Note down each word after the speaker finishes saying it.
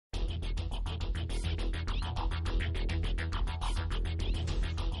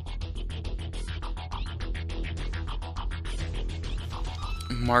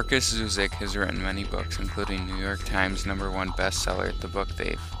Markus Zusak has written many books, including New York Times #1 bestseller, The Book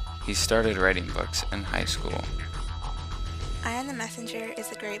Thief. He started writing books in high school. Eye on the Messenger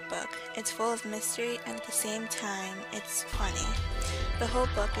is a great book. It's full of mystery and at the same time, it's funny. The whole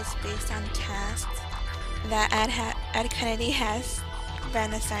book is based on tasks that Ed Kennedy has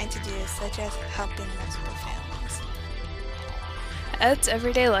been assigned to do, such as helping multiple families. Ed's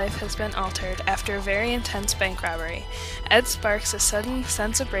everyday life has been altered after a very intense bank robbery. Ed sparks a sudden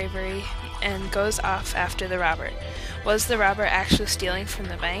sense of bravery and goes off after the robber. Was the robber actually stealing from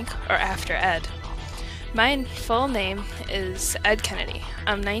the bank or after Ed? My full name is Ed Kennedy.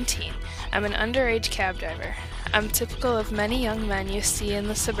 I'm 19. I'm an underage cab driver. I'm typical of many young men you see in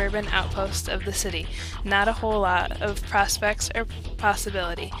the suburban outposts of the city. Not a whole lot of prospects or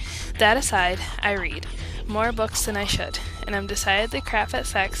possibility. That aside, I read more books than I should, and I'm decidedly crap at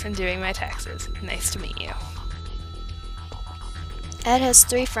sex and doing my taxes. Nice to meet you. Ed has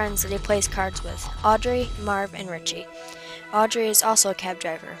 3 friends that he plays cards with, Audrey, Marv, and Richie. Audrey is also a cab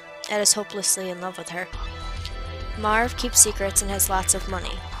driver. Ed is hopelessly in love with her. Marv keeps secrets and has lots of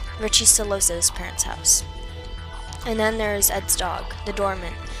money. Richie still lives at his parents' house. And then there is Ed's dog, the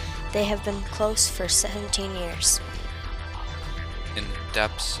doorman. They have been close for 17 years. In the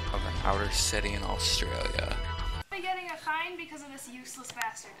depths of an outer city in Australia. I'm getting a fine because of this useless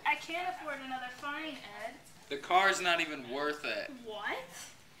bastard. I can't afford another fine, Ed. The car's not even worth it. What?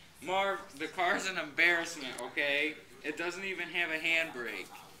 Marv, the car's an embarrassment, okay? It doesn't even have a handbrake.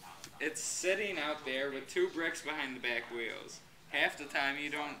 It's sitting out there with 2 bricks behind the back wheels. Half the time you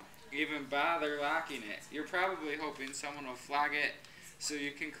don't even bother locking it. You're probably hoping someone will flog it so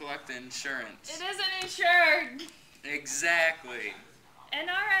you can collect the insurance. It isn't insured. Exactly.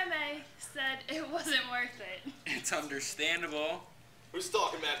 NRMA said it wasn't worth it. It's understandable. Who's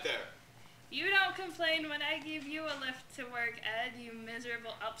talking back there? You don't complain when I give you a lift to work, Ed, you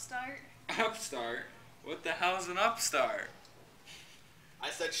miserable upstart. Upstart? What the hell's an upstart? I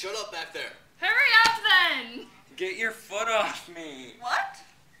said shut up back there. Hurry up then! Get your foot off me. What?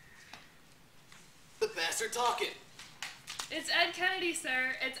 The bastard talking. It's Ed Kennedy,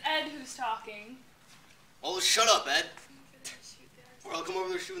 sir. It's Ed who's talking. Oh, shut up, Ed. Or I'll come over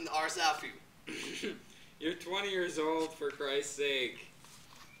there shooting the arse after you. You're 20 years old, for Christ's sake.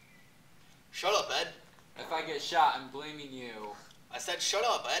 Shut up, Ed. If I get shot, I'm blaming you. I said shut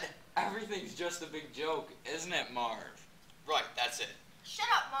up, Ed. Everything's just a big joke, isn't it, Marv? Right, that's it. Shut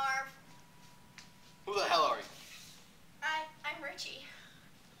up, Marv. Who the hell are you? I'm Richie.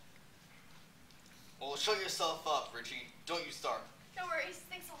 Well, shut yourself up, Richie. Don't you start. No worries.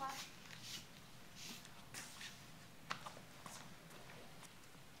 Thanks a lot.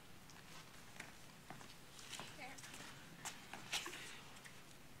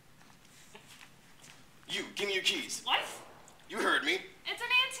 You, give me your keys. What? You heard me. It's an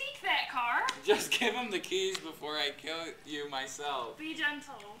antique, that car. Just give him the keys before I kill you myself. Be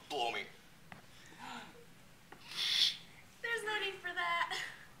gentle. Blow me. There's no need for that.